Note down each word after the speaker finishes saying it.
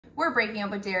We're breaking up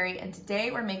with dairy, and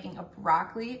today we're making a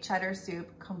broccoli cheddar soup,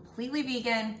 completely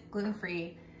vegan,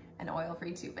 gluten-free, and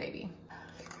oil-free too, baby.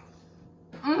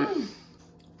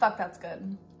 Fuck, that's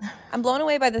good. I'm blown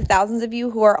away by the thousands of you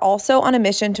who are also on a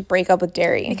mission to break up with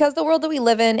dairy. Because the world that we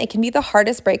live in, it can be the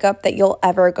hardest breakup that you'll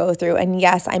ever go through. And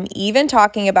yes, I'm even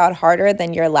talking about harder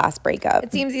than your last breakup.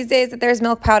 It seems these days that there's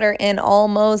milk powder in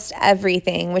almost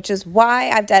everything, which is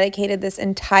why I've dedicated this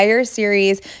entire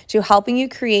series to helping you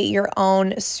create your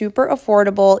own super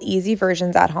affordable, easy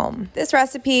versions at home. This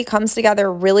recipe comes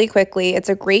together really quickly. It's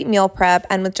a great meal prep,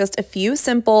 and with just a few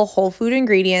simple whole food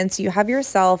ingredients, you have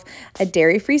yourself a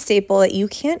dairy-free staple that you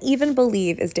can't even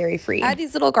believe is dairy-free. I had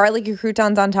these little garlicky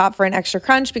croutons on top for an extra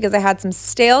crunch because I had some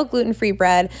stale gluten-free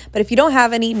bread, but if you don't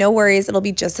have any, no worries, it'll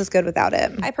be just as good without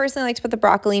it. I personally like to put the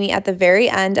broccolini at the very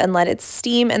end and let it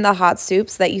steam in the hot soup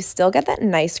so that you still get that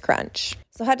nice crunch.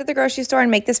 So head to the grocery store and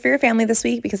make this for your family this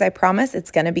week because I promise it's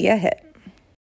gonna be a hit.